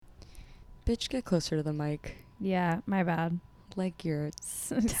Bitch, get closer to the mic. Yeah, my bad. Like you're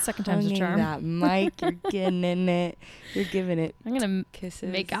Second time's a charm. that mic. You're getting in it. You're giving it I'm gonna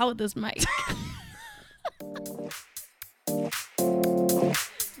kisses. make out with this mic.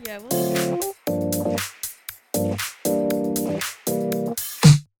 Yeah, we'll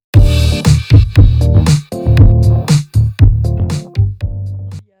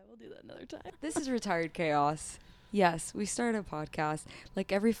do that another time. This is Retired Chaos. Yes, we started a podcast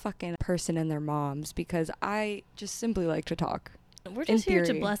like every fucking person and their moms because I just simply like to talk. We're just here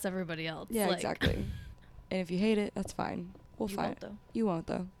to bless everybody else. Yeah, exactly. And if you hate it, that's fine. We'll find it. You won't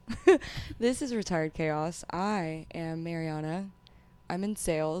though. This is Retired Chaos. I am Mariana. I'm in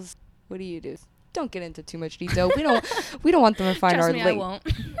sales. What do you do? Don't get into too much detail. We don't want them to find our link. I won't.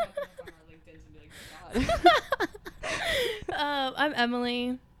 I'm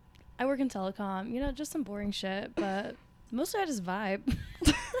Emily. I work in telecom. Just some boring shit, but most of it is vibe.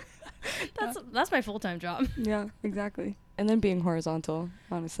 That's my full-time job. Yeah, exactly. And then being horizontal,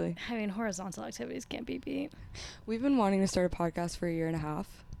 honestly. I mean, horizontal activities can't be beat. We've been wanting to start a podcast for a year and a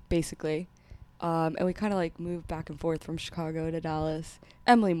half, basically. And we kind of like moved back and forth from Chicago to Dallas.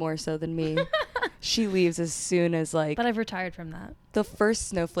 Emily more so than me. She leaves as soon as like... But I've retired from that. The first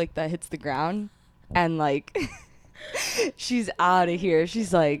snowflake that hits the ground and like... she's out of here.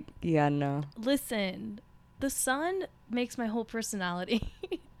 She's like, yeah, no. Listen, the sun makes my whole personality.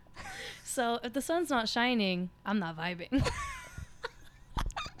 So if the sun's not shining, I'm not vibing.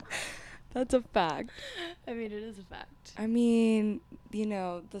 That's a fact. I mean, it is a fact. I mean,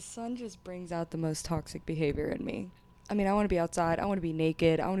 the sun just brings out the most toxic behavior in me. I mean, I want to be outside. I want to be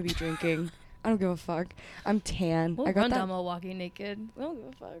naked. I want to be drinking. I don't give a fuck. I'm tan. We'll I got run that. down Milwaukee naked. We don't give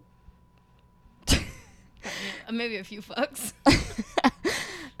a fuck. Maybe a few fucks.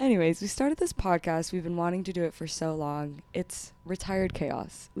 Anyways, we started this podcast. We've been wanting to do it for so long. It's Retired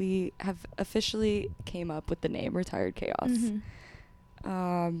Chaos. We have officially came up with the name Retired Chaos.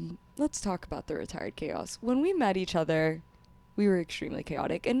 Mm-hmm. Let's talk about the Retired Chaos. When we met each other, we were extremely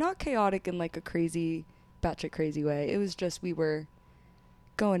chaotic. And not chaotic in like a crazy, batshit crazy way. It was just we were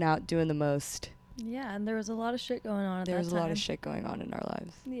going out doing the most. Yeah, and there was a lot of shit going on at that time. There was a lot of shit going on in our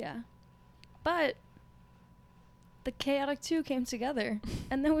lives. Yeah. But... the chaotic two came together,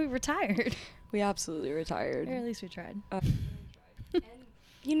 and then we retired. We absolutely retired. Or at least we tried. And,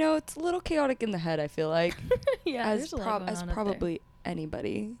 it's a little chaotic in the head, I feel like. Yeah, as probably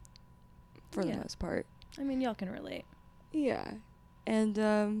anybody, for the most part. I mean, y'all can relate. Yeah.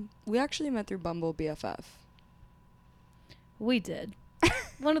 And we actually met through Bumble BFF. We did.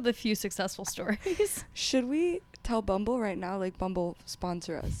 One of the few successful stories. Should we tell Bumble right now? Like, Bumble,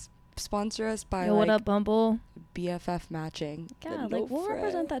 sponsor us. Sponsor us by what up, Bumble? BFF matching. Yeah, we'll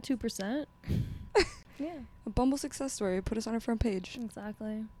represent that 2%. Yeah. A Bumble success story. Put us on our front page.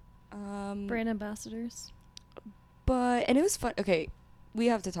 Exactly. Brand ambassadors. And it was fun. Okay, we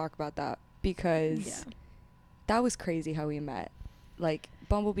have to talk about that because that was crazy how we met. Like,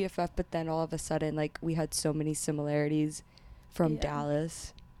 Bumble BFF, but then all of a sudden, like, we had so many similarities from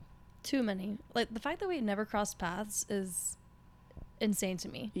Dallas. Too many. Like, the fact that we never crossed paths is... insane to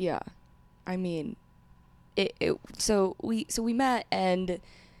me. Yeah. I mean, so we met, and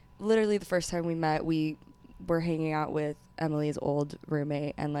literally the first time we met, we were hanging out with Emily's old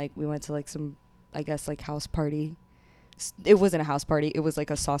roommate, and like we went to like some, I guess, like house party. It wasn't a house party, it was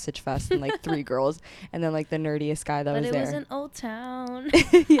like a sausage fest and like 3 girls, and then like the nerdiest guy that was there. But it was in Old Town.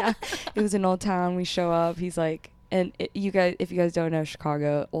 Yeah, it was in Old Town. We show up, he's like, and if you guys don't know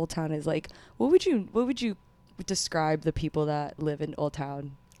Chicago, Old Town is like, what would you describe the people that live in Old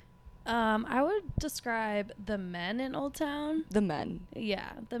Town? I would describe the men in Old Town. The men.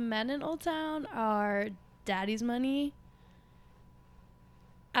 Yeah, the men in Old Town are daddy's money.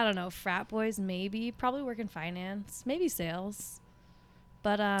 I don't know, frat boys maybe, probably work in finance, maybe sales.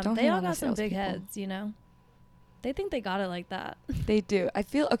 But they all got some big heads, They think they got it like that. They do. I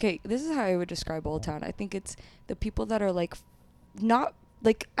feel, okay, this is how I would describe Old Town. I think it's the people that are like not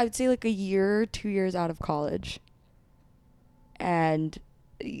like, I would say like a year, 2 years out of college, and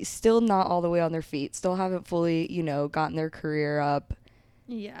still not all the way on their feet, still haven't fully, gotten their career up.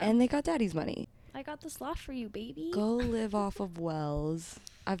 Yeah. And they got daddy's money. I got this loft for you, baby. Go live off of Wells.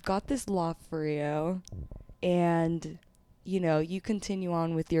 I've got this loft for you. And, you continue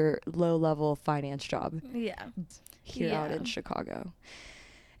on with your low-level finance job. Yeah. Here out in Chicago.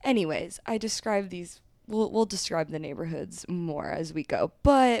 Anyways, I describe these... We'll describe the neighborhoods more as we go.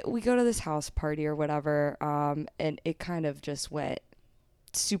 But we go to this house party or whatever, and it kind of just went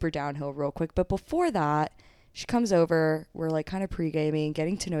super downhill real quick. But before that, she comes over. We're like kind of pre-gaming,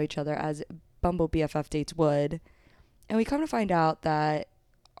 getting to know each other as Bumble BFF dates would. And we come to find out that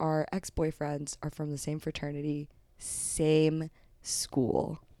our ex-boyfriends are from the same fraternity, same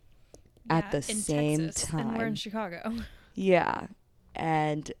school, at the same Texas, time. and we're in Chicago. Yeah.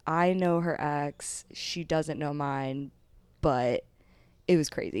 And I know her ex. She doesn't know mine, but it was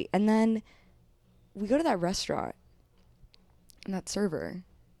crazy. And then we go to that restaurant and that server.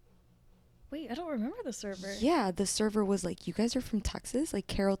 Wait, I don't remember the server. Yeah, the server was like, "You guys are from Texas? Like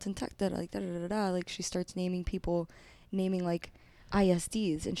Carrollton, Texas?" Like, da-da-da-da. Like, she starts naming people, naming, like,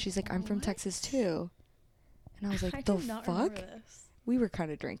 ISDs. And she's like, "I'm from Texas, too." And I was like, "The fuck?" We were kind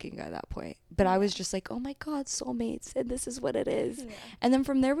of drinking at that point. But I was just like, "Oh, my God, soulmates. And this is what it is." Yeah. And then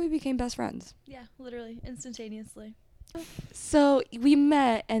from there, we became best friends. Yeah, literally, instantaneously. So we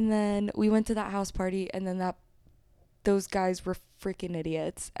met, and then we went to that house party, and then those guys were freaking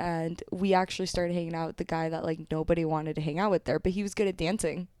idiots, and we actually started hanging out with the guy that, like, nobody wanted to hang out with there, but he was good at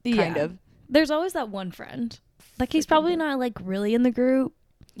dancing, kind of. There's always that one friend. Like, he's probably not, like, really in the group.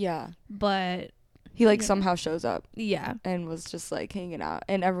 Yeah. But he, like, somehow shows up. Yeah. And was just, like, hanging out,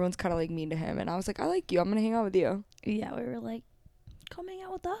 and everyone's kind of, like, mean to him, and I was like, "I like you. I'm gonna hang out with you." Yeah, we were like, "Come hang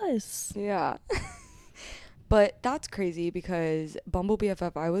out with us." Yeah. But that's crazy because Bumble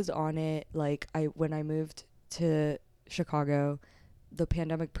BFF, I was on it, like, when I moved to Chicago, the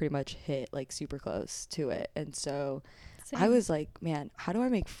pandemic pretty much hit, like, super close to it. And so I was like, man, how do I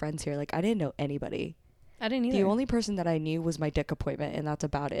make friends here? Like, I didn't know anybody. I didn't either. The only person that I knew was my dick appointment, and that's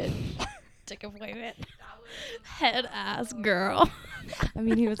about it. Dick appointment. Head ass girl. I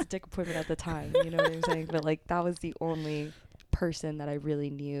mean, he was a dick appointment at the time, you know what I'm saying? But, like, that was the only person that I really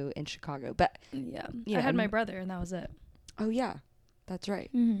knew in Chicago. But yeah, I had my brother, and that was it. Oh, yeah, that's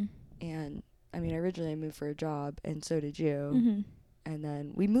right. Mm-hmm. And I mean, originally I moved for a job, and so did you. Mm-hmm. And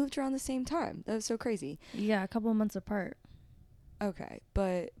then we moved around the same time. That was so crazy. Yeah, a couple of months apart. Okay,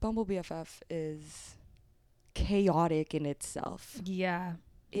 but Bumble BFF is chaotic in itself. Yeah.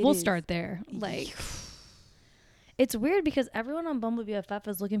 We'll start there. Like, it's weird because everyone on Bumble BFF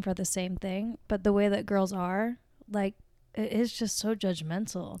is looking for the same thing, but the way that girls are, like, it is just so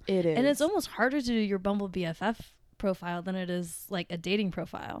judgmental. It is. And it's almost harder to do your Bumble BFF profile than it is, like, a dating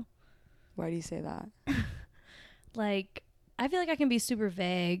profile. Why do you say that? Like, I feel like I can be super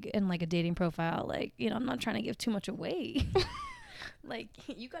vague in, like, a dating profile. Like, you know, I'm not trying to give too much away. Like,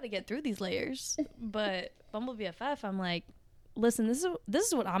 you got to get through these layers. But Bumble BFF, I'm like, listen, this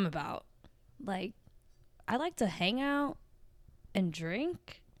is what I'm about. Like, I like to hang out and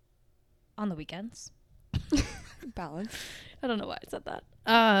drink on the weekends. Balance. I don't know why I said that.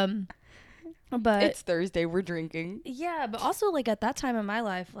 But it's Thursday, we're drinking. Yeah, but also, like, at that time in my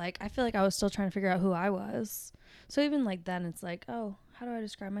life, like, I feel like I was still trying to figure out who I was. So even like then, it's like, oh, how do I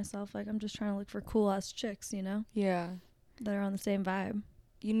describe myself? Like, I'm just trying to look for cool ass chicks, you know? Yeah. That are on the same vibe.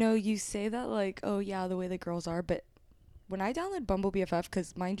 You know, you say that, like, oh yeah, the way the girls are, but when I downloaded Bumble BFF,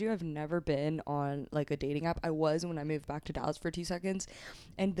 because mind you, I've never been on, like, a dating app. I was when I moved back to Dallas for 2 seconds,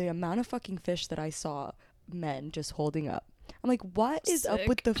 and the amount of fucking fish that I saw men just holding up. I'm like, what is up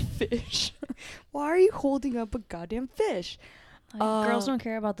with the fish? Why are you holding up a goddamn fish? Like, girls don't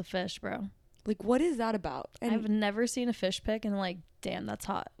care about the fish, bro. Like, what is that about? And I've never seen a fish pic and, like, damn, that's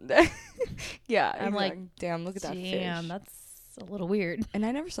hot. Yeah, I'm like, damn, look at that fish. Damn, that's a little weird. And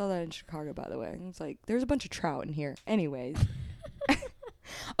I never saw that in Chicago, by the way. It's like, there's a bunch of trout in here. Anyways.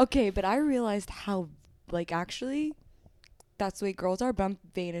 Okay, but I realized how, like, actually, that's the way girls are, but I'm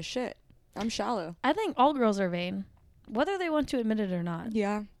vain as shit. I'm shallow. I think all girls are vain, whether they want to admit it or not.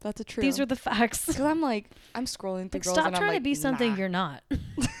 Yeah, that's a true. These are the facts. Because I'm like, I'm scrolling through like, girls stop and I'm trying like, to be something you're not.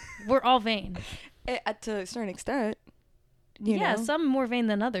 We're all vain. To a certain extent. You know? Some more vain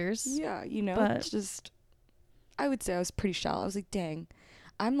than others. Yeah, you know, but it's just, I would say I was pretty shallow. I was like, dang,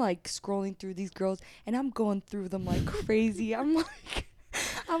 I'm like scrolling through these girls and I'm going through them like crazy. I'm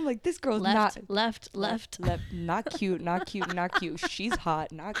like, this girl's left, not cute. She's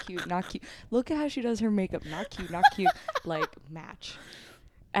hot, not cute. Look at how she does her makeup, not cute. Like, match.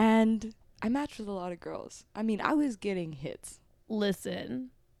 And I matched with a lot of girls. I mean, I was getting hits. Listen,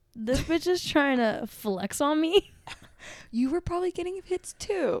 this bitch is trying to flex on me. You were probably getting hits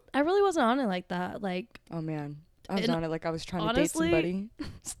too. I really wasn't on it like that. Like, oh man, I was on it like I was trying to date somebody.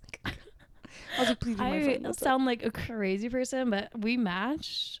 I was like, please be my friend. I sound like a crazy person, but we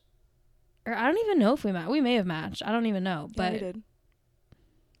matched. Or I don't even know if we matched. We may have matched. I don't even know. Yeah, but we did.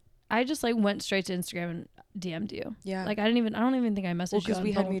 I just, like, went straight to Instagram and DM'd you. Yeah. Like, I don't even think I messaged you. Well, because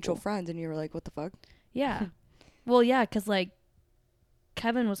we had mutual friends and you were like, what the fuck? Yeah. Well, yeah, because, like,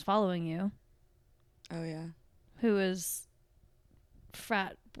 Kevin was following you. Oh, yeah. Who is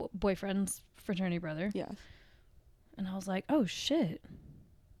frat boyfriend's fraternity brother. Yeah. And I was like, oh, shit.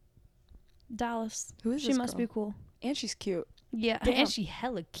 Dallas. Who is she this must girl? be cool. And she's cute. Yeah, Damn. and she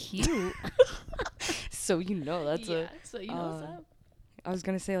hella cute. So you know that's so you know what's up. I was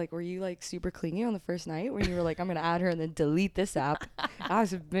gonna say, like, were you like super clingy on the first night when you were like, I'm gonna add her and then delete this app? I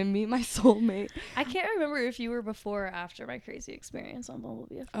was been meet my soulmate. I can't remember if you were before or after my crazy experience on Bumble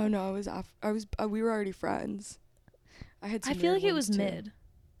BFF. Oh no, I was we were already friends. I feel like it was mid.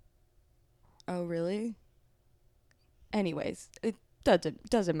 Oh really? Anyways, it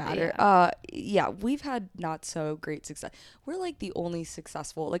doesn't matter. Yeah, we've had not so great success. We're like the only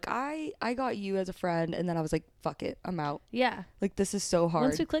successful. Like I got you as a friend, and then I was like, fuck it, I'm out. Yeah. Like this is so hard.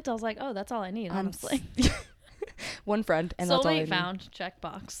 Once we clicked, I was like, oh, that's all I need, honestly. One friend, and that's all I need. Soulmate found.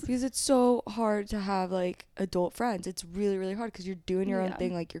 Checkbox. Because it's so hard to have like adult friends. It's really, really hard because you're doing your own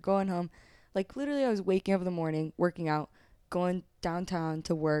thing. Like you're going home. Like literally, I was waking up in the morning, working out, going downtown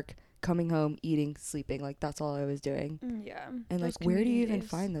to work, coming home, eating, sleeping. Like that's all I was doing. Yeah. And like, where do you even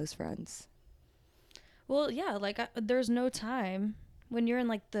find those friends? Well, yeah, like there's no time when you're in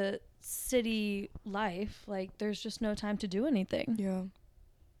like the city life. Like there's just no time to do anything. Yeah.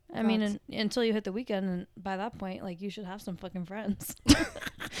 I mean, until you hit the weekend, and by that point, like you should have some fucking friends.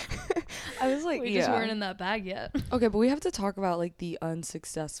 I was like, we just weren't in that bag yet. Okay, but we have to talk about like the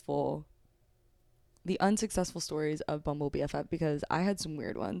unsuccessful stories of Bumble BFF because I had some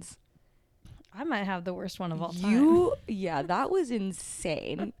weird ones. I might have the worst one of all time. Yeah, that was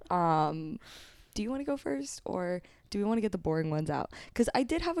insane. Do you want to go first, or do we want to get the boring ones out? Because I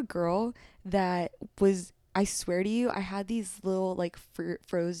did have a girl that was, I swear to you, I had these little like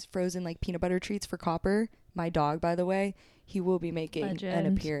frozen like peanut butter treats for Copper, my dog, by the way. He will be making an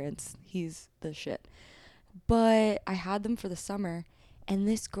appearance. He's the shit. But I had them for the summer, and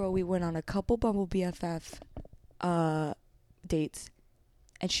this girl, we went on a couple Bumble BFF dates.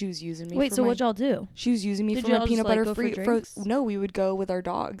 And she was using me. Wait, so what'd y'all do? She was using me for my peanut butter free. No, we would go with our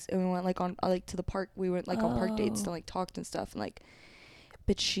dogs, and we went like on like to the park. We went like on park dates to like talk and stuff, and like.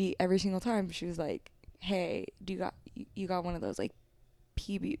 But she every single time she was like, "Hey, you got one of those like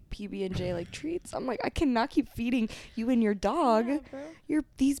PB&J like treats?" I'm like, I cannot keep feeding you and your dog. Yeah,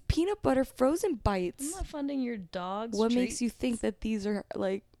 these peanut butter frozen bites. I'm not funding your dog's What treats. makes you think that these are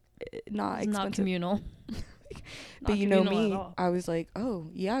like not expensive? Not communal. But you know me, I was like, oh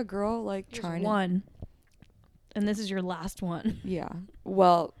yeah, girl, like Here's trying one, and this is your last one. Yeah,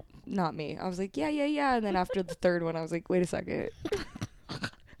 well, not me. I was like, yeah, and then after the third one, I was like, wait a second.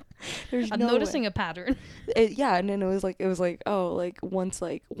 I'm noticing a pattern. Yeah, and then it was like, oh, like once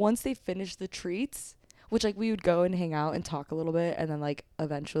they finished the treats, which like we would go and hang out and talk a little bit, and then like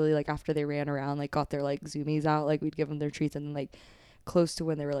eventually like after they ran around, like got their like zoomies out, like we'd give them their treats, and then like close to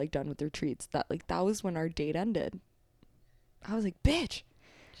when they were like done with their treats, that was when our date ended. I was like, bitch,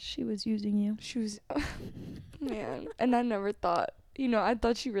 she was using you. She was man. And I never thought, I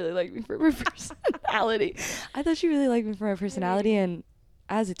thought she really liked me for my personality. And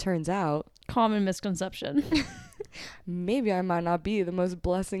as it turns out, common misconception. Maybe I might not be the most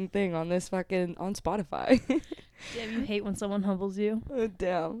blessing thing on this on Spotify. Damn, you hate when someone humbles you. Oh,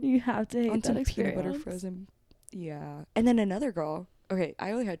 damn. You have to hate on that experience. Peanut butter frozen. Yeah. And then another girl. Okay,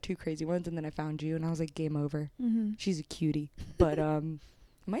 I only had two crazy ones, and then I found you, and I was like, game over. Mm-hmm. She's a cutie. But am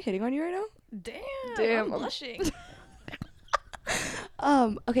I hitting on you right now? Damn, I'm blushing.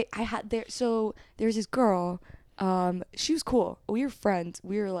 Okay, there's this girl. She was cool. We were friends.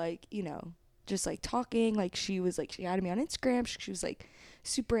 We were like, just like talking. Like she added me on Instagram. She was like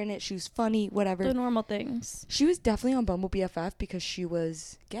super in it. She was funny, whatever. The normal things. She was definitely on Bumble BFF because she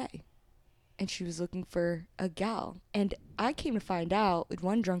was gay. And she was looking for a gal. And I came to find out with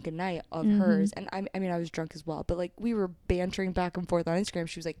one drunken night of hers. And I mean, I was drunk as well. But, like, we were bantering back and forth on Instagram.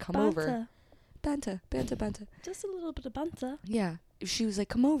 She was like, come over. Banter. Just a little bit of banter. Yeah. She was like,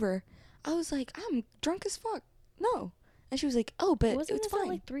 come over. I was like, I'm drunk as fuck. No. And she was like, oh, but it's fine. At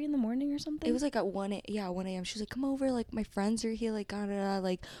like 3 a.m. or something? It was like at 1 a.m. She was like, come over. Like, my friends are here. Like,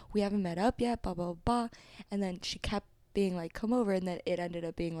 like, we haven't met up yet. Blah, blah, blah. And then she kept being like, come over. And then it ended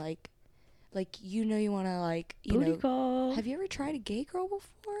up being like, you want to, like, Booty call. Have you ever tried a gay girl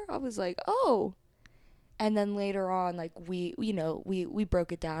before? I was like, oh. And then later on, like, we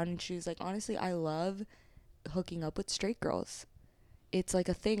broke it down, and she was like, honestly, I love hooking up with straight girls. It's like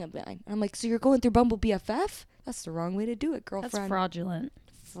a thing of mine. And I'm like, so you're going through Bumble BFF? That's the wrong way to do it, girlfriend. That's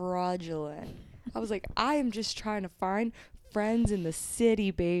fraudulent. I was like, I am just trying to find friends in the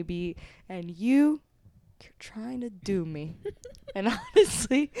city, baby. And you're trying to do me. and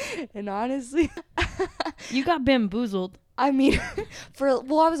honestly you got bamboozled. I mean, I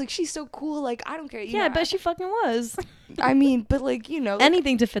was like, she's so cool, like, I don't care. I bet she fucking was. I mean, but like,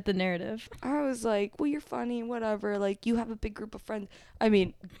 anything to fit the narrative. I was like, well, you're funny, whatever, like, you have a big group of friends. I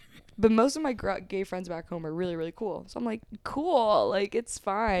mean, But most of my gay friends back home are really, really cool. So I'm like, cool. Like, it's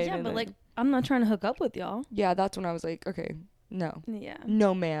fine. Yeah, and but then, like, I'm not trying to hook up with y'all. Yeah, that's when I was like, okay, no. Yeah.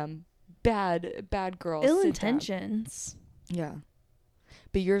 No, ma'am. Bad girl. Ill intentions. Yeah.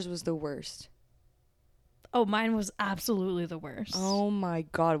 But yours was the worst. Oh, mine was absolutely the worst. Oh my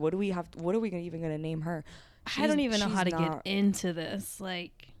God. What are we even going to name her? I don't even know how to get into this.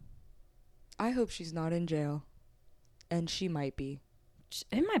 Like, I hope she's not in jail. And she might be.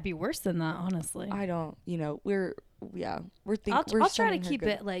 It might be worse than that, honestly. I don't, we're thinking. I'll try to keep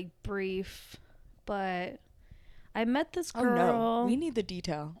it like brief, but I met this girl. Oh no, we need the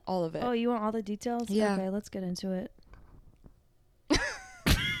detail, all of it. Oh, you want all the details? Yeah. Okay, let's get into it.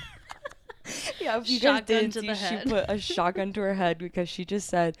 Yeah, if you guys didn't see, she put a shotgun to her head because she just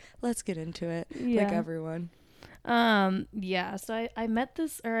said, "Let's get into it," like everyone. Yeah, so I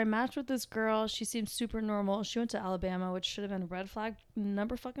matched with this girl. She seemed super normal. She went to Alabama, which should have been red flag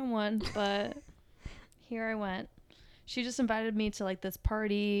number fucking 1, but here I went. She just invited me to like this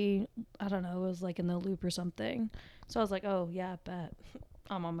party. I don't know, it was like in the Loop or something. So I was like, oh yeah, bet.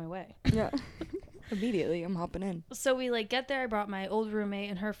 I'm on my way. Yeah. Immediately, I'm hopping in. So we like get there. I brought my old roommate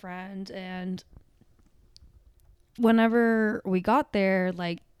and her friend, and whenever we got there,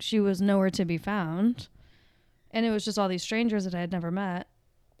 like, she was nowhere to be found. And it was just all these strangers that I had never met.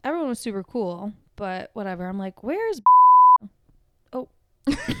 Everyone was super cool, but whatever. I'm like, where's Oh.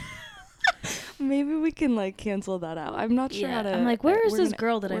 Maybe we can, like, cancel that out. I'm not sure how to... I'm like, where is this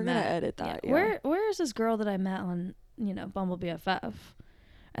girl that I met? We're going to edit that, yeah. Where is this girl that I met on, Bumble BFF?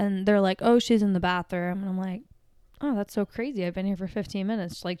 And they're like, oh, she's in the bathroom. And I'm like, oh, that's so crazy. I've been here for 15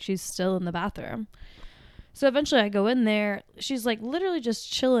 minutes. Like, she's still in the bathroom. So eventually I go in there. She's like literally just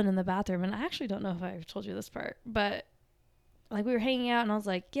chilling in the bathroom. And I actually don't know if I've told you this part, but like we were hanging out and I was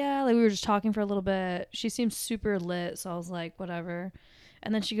like, yeah, like we were just talking for a little bit. She seemed super lit. So I was like, whatever.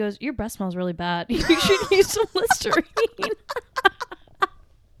 And then she goes, your breath smells really bad. You should use some Listerine.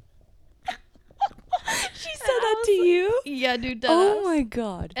 She said that to you? Yeah, dude. Oh my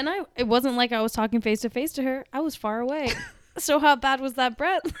God. And it wasn't like I was talking face to face to her. I was far away. So how bad was that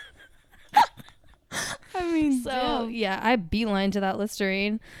breath? I mean, so damn. yeah, I beeline to that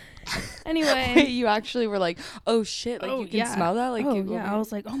Listerine. Anyway. Wait, you actually were like, oh shit, like you can smell that? Like, I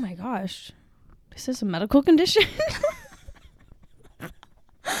was like, oh my gosh, is this a medical condition?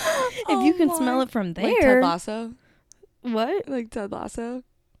 If you can smell it from there. Like Ted Lasso? What? Like Ted Lasso?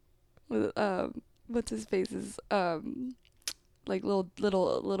 With, what's his face's, like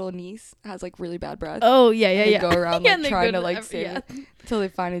little niece has like really bad breath. Oh yeah. They go around like trying to like save it until they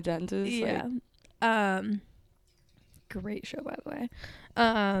find a dentist. Yeah. Like. Great show, by the way.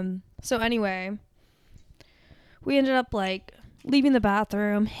 So anyway, we ended up like leaving the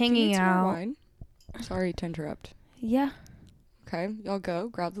bathroom, hanging out. Wine? Sorry to interrupt. Yeah. Okay, y'all go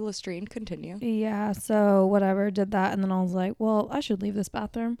grab the Listerine. Continue. Yeah. So whatever, did that, and then I was like, well, I should leave this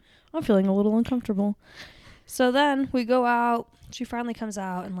bathroom. I'm feeling a little uncomfortable. So then we go out. She finally comes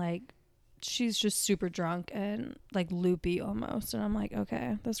out and like she's just super drunk and like loopy almost. And I'm like,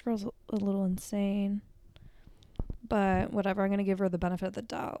 okay, this girl's a little insane. But whatever, I'm going to give her the benefit of the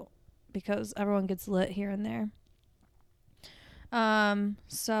doubt because everyone gets lit here and there.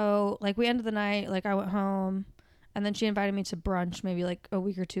 So like we ended the night, like I went home and then she invited me to brunch maybe like a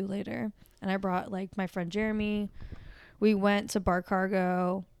week or two later. And I brought like my friend Jeremy. We went to Bar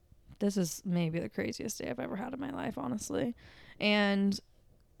Cargo. This is maybe the craziest day I've ever had in my life, honestly. And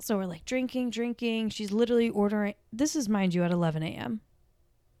so we're like drinking. She's literally ordering. This is, mind you, at 11 a.m.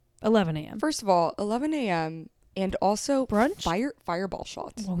 11 a.m. First of all, 11 a.m. and also brunch? Fireball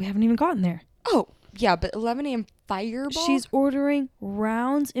shots. Well, we haven't even gotten there. Oh, yeah, but 11 a.m. Fireball? She's ordering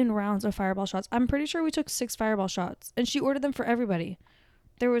rounds and rounds of Fireball shots. I'm pretty sure we took 6 Fireball shots. And she ordered them for everybody.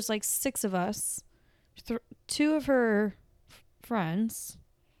 There was like 6 of us. 2 of her friends.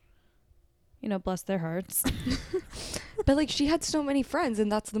 You know, bless their hearts. But like she had so many friends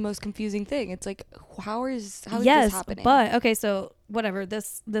and that's the most confusing thing. It's like how is this happening? But okay, so whatever,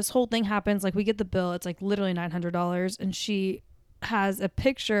 this whole thing happens, like we get the bill, it's like literally $900 and she has a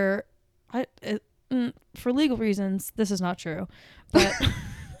picture for legal reasons this is not true, but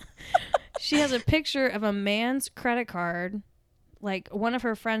she has a picture of a man's credit card, like one of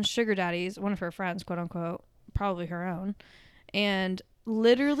her friends' sugar daddies, one of her friends, quote unquote, probably her own, and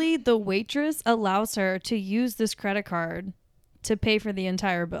literally the waitress allows her to use this credit card to pay for the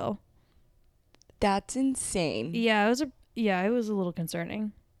entire bill. That's insane. Yeah, it was a little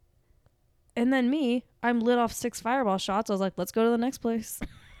concerning. And then I'm lit off 6 Fireball shots. I was like, let's go to the next place.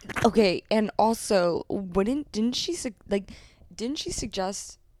 Okay, and also didn't she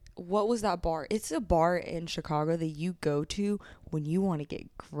suggest what was that bar? It's a bar in Chicago that you go to when you want to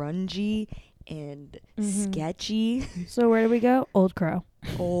get grungy and sketchy. So where do we go? Old Crow.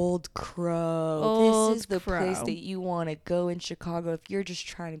 Old Crow. Old This is the Crow. place that you want to go in Chicago if you're just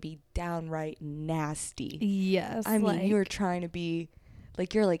trying to be downright nasty. Yes. I mean, you're trying to be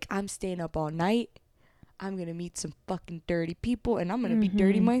like, you're like, I'm staying up all night. I'm going to meet some fucking dirty people and I'm going to be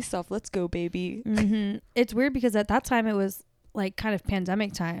dirty myself. Let's go, baby. It's weird because at that time it was like kind of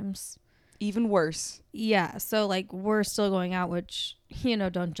pandemic times. Even worse. Yeah. So like we're still going out, which, you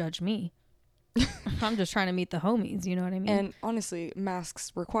know, don't judge me. I'm just trying to meet the homies. You know what I mean? And honestly,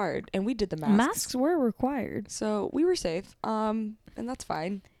 masks required. And we did the masks. Masks were required. So we were safe. And that's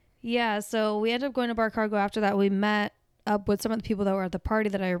fine. Yeah. So we ended up going to Bar Cargo after that. We met up with some of the people that were at the party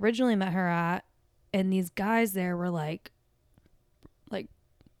that I originally met her at. And these guys there were like,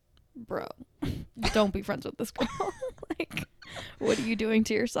 bro, don't be friends with this girl. Like, what are you doing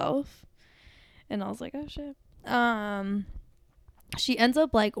to yourself? And I was like, oh shit. She ends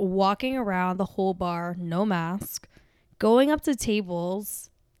up like walking around the whole bar, no mask, going up to tables.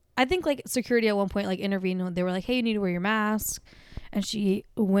 I think like security at one point like intervened when they were like, hey, you need to wear your mask. And she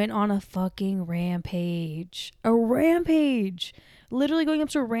went on a fucking rampage. A rampage. Literally going up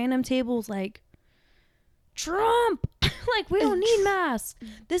to random tables like, Trump. Like, we don't need masks.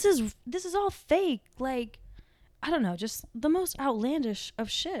 This is all fake. Like, I don't know, just the most outlandish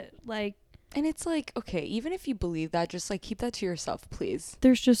of shit. Like, and it's like, okay, even if you believe that, just like keep that to yourself, please.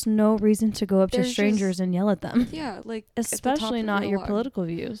 There's just no reason to go up to strangers and yell at them. Yeah, like especially not your political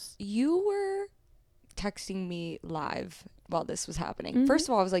views. You were texting me live while this was happening. First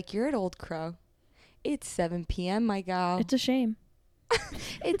of all, I was like, you're at Old Crow. It's 7 p.m., my gal. It's a shame.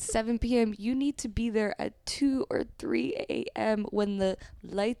 It's 7 p.m. You need to be there at 2 or 3 a.m. when the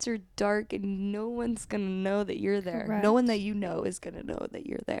lights are dark and no one's going to know that you're there. Correct. No one that you know is going to know that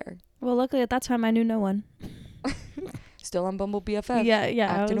you're there. Well, luckily at that time I knew no one. Still on Bumble BFF. Yeah.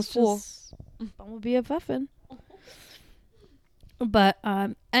 Acting a fool. Bumble BFFing. But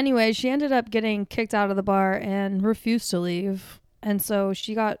anyway, she ended up getting kicked out of the bar and refused to leave. And so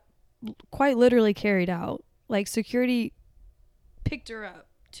she got quite literally carried out. Like, security picked her up.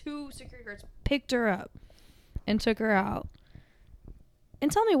 2 security guards picked her up and took her out.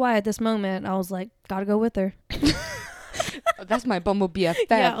 And tell me why at this moment I was like, gotta go with her. Oh, that's my Bumble BFF.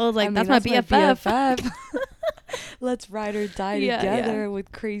 Yeah, I was like, that's my BFF. Let's ride or die together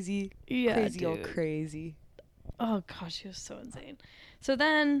with crazy old crazy. Oh gosh, she was so insane. So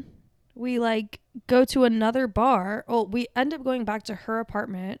then we like go to another bar. Oh, we end up going back to her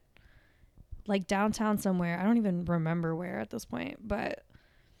apartment, like downtown somewhere. I don't even remember where at this point, but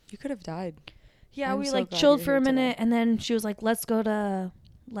you could have died. Yeah, we like chilled for a minute and then she was like, let's go to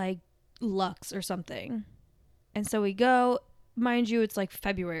like Lux or something. And so we go, mind you, it's like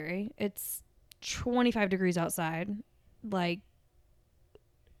February. It's 25 degrees outside. Like,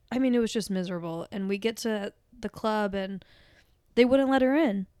 I mean, it was just miserable. And we get to the club and they wouldn't let her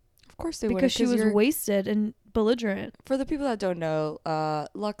in. Of course they wouldn't. Because she was wasted and belligerent. For the people that don't know,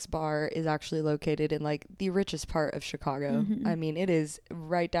 Lux Bar is actually located in like the richest part of Chicago. I mean, it is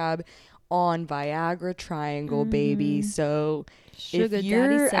right dab on Viagra Triangle, baby. So Sugar if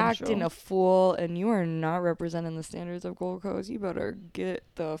you're Daddy acting a fool and you are not representing the standards of Gold Coast, you better get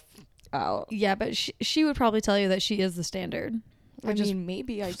the out. Yeah, but she would probably tell you that she is the standard. I mean,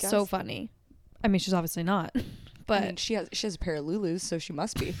 maybe, I guess. So funny. I mean, she's obviously not. But I mean, she has a pair of Lulus, so she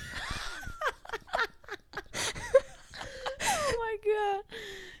must be. Oh my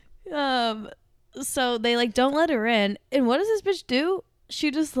god. So they like don't let her in, and what does this bitch do? She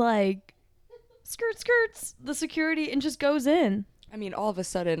just like skirts the security and just goes in. I mean, all of a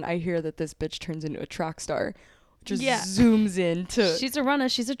sudden I hear that this bitch turns into a track star. Just zooms into. She's a runner.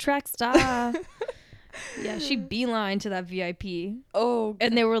 She's a track star. Yeah, she beeline to that VIP. Oh,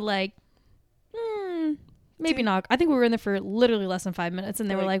 and they were like, maybe not. I think we were in there for literally less than 5 minutes, and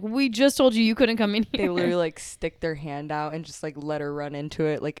they were like, we just told you couldn't come in here. They literally like stick their hand out and just like let her run into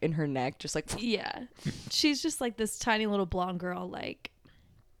it, like in her neck, just like. Yeah, she's just like this tiny little blonde girl, like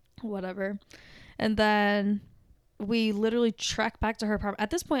whatever. And then we literally trek back to her apartment.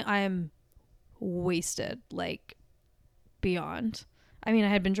 At this point, I am wasted, like beyond. I mean, I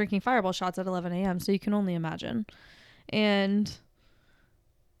had been drinking Fireball shots at 11 a.m., so you can only imagine. And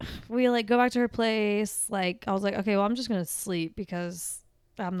we like go back to her place. Like, I was like, okay, well, I'm just gonna sleep because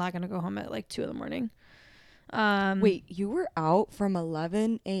I'm not gonna go home at like 2 a.m. Wait, you were out from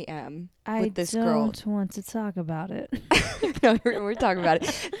 11 a.m. with this girl? I don't want to talk about it. No, we're talking about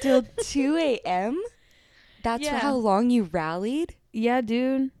it till 2 a.m. That's how long you rallied? Yeah,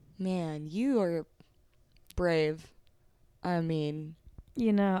 dude. Man, you are brave. I mean,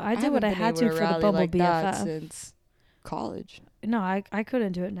 You know, I did what I had to for the Bumble like BFF. That since college. No, I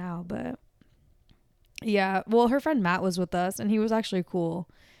couldn't do it now, but yeah. Well, her friend Matt was with us, and he was actually cool.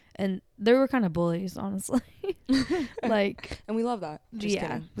 And they were kind of bullies, honestly. Like, and we love that. Just yeah.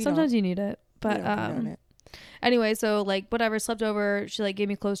 kidding. Sometimes you need it, but it. Anyway, so like whatever, slept over. She like gave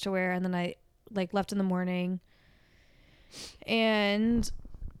me clothes to wear, and then I like left in the morning. And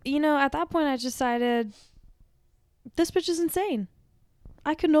you know, at that point, I decided this bitch is insane.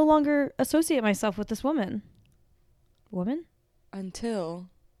 I could no longer associate myself with this woman. Until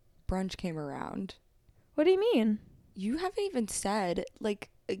brunch came around. What do you mean? You haven't even said, like,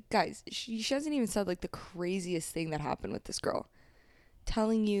 guys, she hasn't even said, like, the craziest thing that happened with this girl.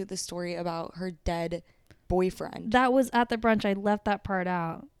 Telling you the story about her dead boyfriend. That was at the brunch. I left that part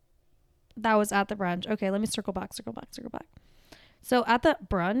out. That was at the brunch. Okay, let me circle back. So at the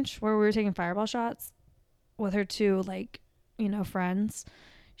brunch where we were taking fireball shots with her two, like, you know, friends,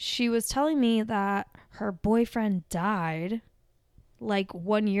 she was telling me that her boyfriend died like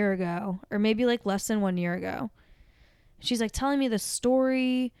 1 year ago, or maybe like less than 1 year ago. She's like telling me the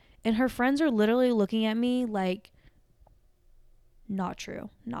story, and her friends are literally looking at me like, not true.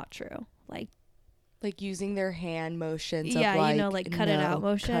 Like using their hand motions. Yeah, of like, you know, like cut it out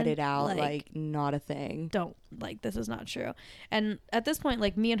motion. Cut it out, like not a thing. Don't, like, this is not true. And at this point,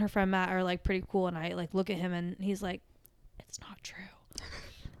 like, me and her friend Matt are like pretty cool, and I like look at him and he's like, it's not true.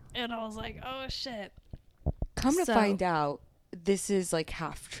 And I was like, oh shit. Come to find out, this is like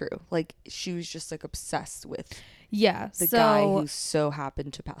half true. Like, she was just like obsessed with the guy who so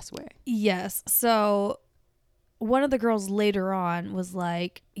happened to pass away. Yes. So one of the girls later on was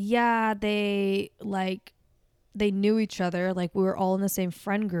like, yeah, they knew each other. Like, we were all in the same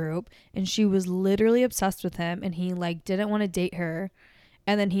friend group, and she was literally obsessed with him, and he like didn't want to date her,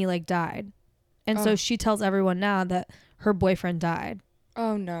 and then he like died. And so she tells everyone now that her boyfriend died.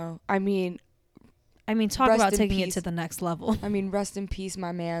 Oh no. I mean, talk about taking it to the next level. I mean, rest in peace,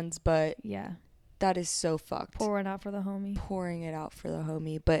 my mans, but yeah, that is so fucked. Pouring it out for the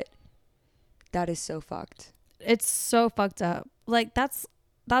homie. But that is so fucked. It's so fucked up. Like, that's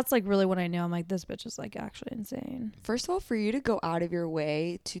like really what I know. I'm like, this bitch is like actually insane. First of all, for you to go out of your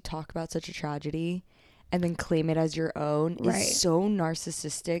way to talk about such a tragedy and then claim it as your own is so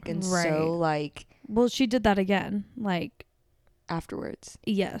narcissistic and so like. Well, she did that again, like afterwards.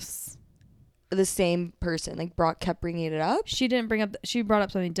 Yes. The same person like kept bringing it up. She didn't bring up. She brought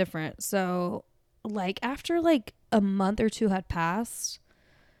up something different. So, like, after like a month or two had passed,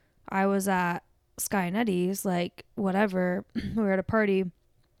 I was at Sky and Eddie's, like, whatever. We were at a party,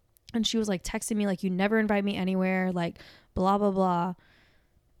 and she was like texting me like, you never invite me anywhere, like blah blah blah.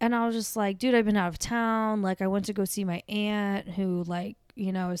 And I was just like, dude, I've been out of town, like I went to go see my aunt who, like,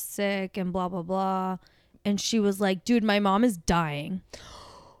 you know, is sick and blah blah blah. And she was like, dude, my mom is dying.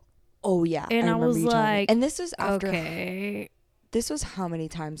 Oh yeah. And I was like, and this was after, okay, this was how many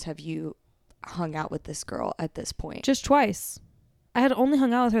times have you hung out with this girl at this point? Just twice. I had only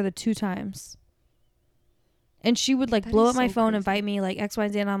hung out with her the 2 times. And she would like blow up my phone, invite me like X, Y,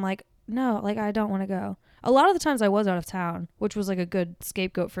 and Z, and I'm like, no, like I don't want to go. A lot of the times I was out of town, which was like a good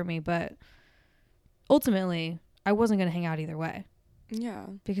scapegoat for me, but ultimately I wasn't going to hang out either way. Yeah.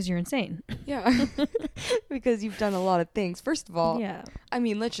 Because you're insane. Yeah. Because you've done a lot of things. First of all, yeah. I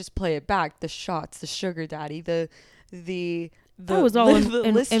mean, let's just play it back. The shots, the sugar daddy, the that was all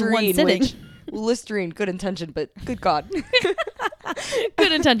in one sitting. Listerine, good intention, but good God.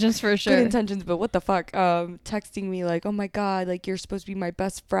 Good intentions for sure. Good intentions, but what the fuck? Texting me like, oh my God, like you're supposed to be my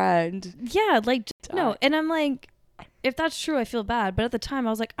best friend. Yeah, like, no. And I'm like, if that's true, I feel bad. But at the time, I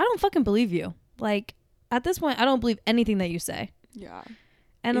was like, I don't fucking believe you. Like, at this point, I don't believe anything that you say. Yeah.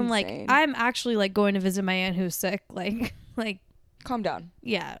 And I'm like, I'm actually like going to visit my aunt who's sick. Like, calm down.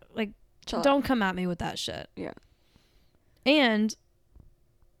 Yeah. Like, chill don't out. come at me with that shit. Yeah. And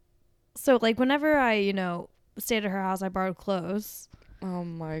so, like, whenever I, you know, stayed at her house, I borrowed clothes. Oh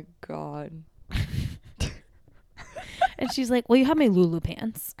my God. And she's like, well, you have my Lulu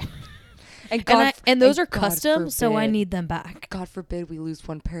pants. And those are custom, so I need them back. God forbid we lose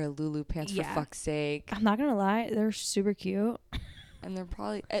one pair of Lulu pants, for fuck's sake. I'm not gonna lie, they're super cute. And they're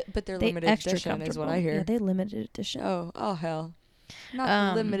probably, but they're limited edition is what I hear. Yeah, they limited edition. Oh hell.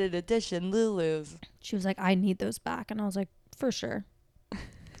 Not the limited edition Lulus. She was like, I need those back. And I was like, for sure.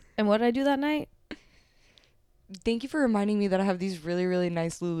 And what did I do that night? Thank you for reminding me that I have these really, really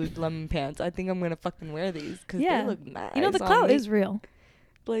nice Lululemon pants. I think I'm going to fucking wear these because they look nice. You know, the clout is real.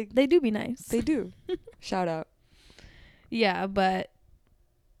 Like, they do be nice. They do. Shout out. Yeah, but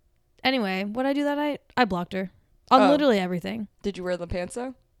anyway, what did I do that night? I blocked her on literally everything. Did you wear the pants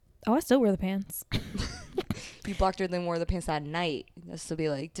though? Oh, I still wear the pants. You blocked her, then wore the pants that night. This will be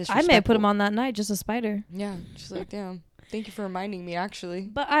like disrespectful. I may have put them on that night, just a spider. Yeah, just like, damn. Thank you for reminding me, actually.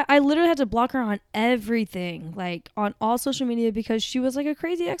 But I literally had to block her on everything, like on all social media, because she was like a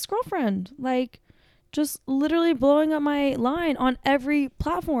crazy ex-girlfriend, like just literally blowing up my line on every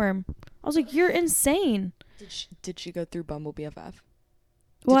platform. I was like, you're insane. Did she go through Bumble BFF?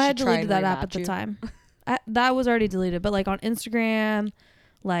 Well, I had deleted that app at the time. That was already deleted, but like on Instagram,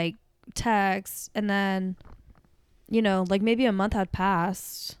 like text, and then, you know, like maybe a month had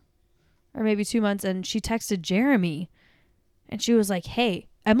passed or maybe 2 months, and she texted Jeremy and she was like, hey,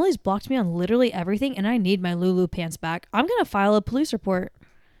 Emily's blocked me on literally everything and I need my Lulu pants back. I'm going to file a police report.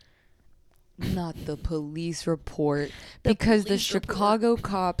 Not the police report, because the Chicago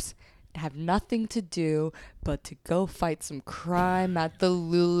cops have nothing to do but to go fight some crime at the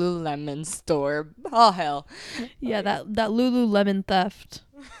Lululemon store. Oh, hell. Yeah, that Lululemon theft.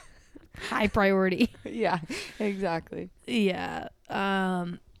 High priority. Yeah, exactly. Yeah.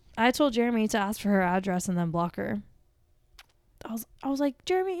 I told Jeremy to ask for her address and then block her. I was like,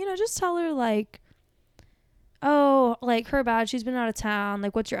 Jeremy, you know, just tell her like, oh, like her bad, she's been out of town,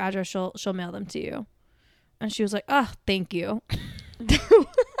 like what's your address, she'll mail them to you. And she was like, oh, thank you.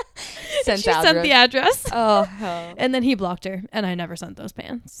 Sent the address. Oh, hell. And then he blocked her, and I never sent those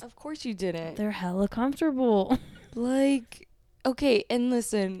pants. Of course you didn't. They're hella comfortable. Like, okay, and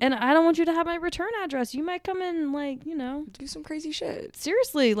listen. And I don't want you to have my return address. You might come in, like, you know, do some crazy shit.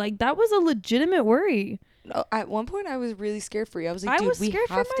 Seriously, like that was a legitimate worry. No, at one point I was really scared for you. I was like, dude, we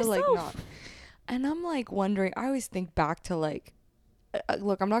have to like not. And I'm like wondering, I always think back to like,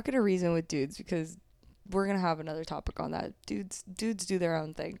 look, I'm not going to reason with dudes because we're going to have another topic on that. Dudes do their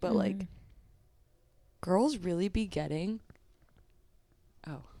own thing, but like girls really be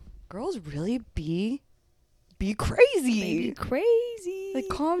crazy. They be crazy. Like,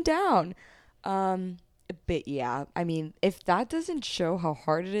 calm down. But yeah, I mean, if that doesn't show how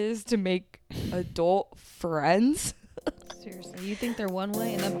hard it is to make adult friends. Seriously, you think they're one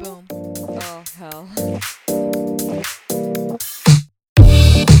way and then boom. Oh, hell.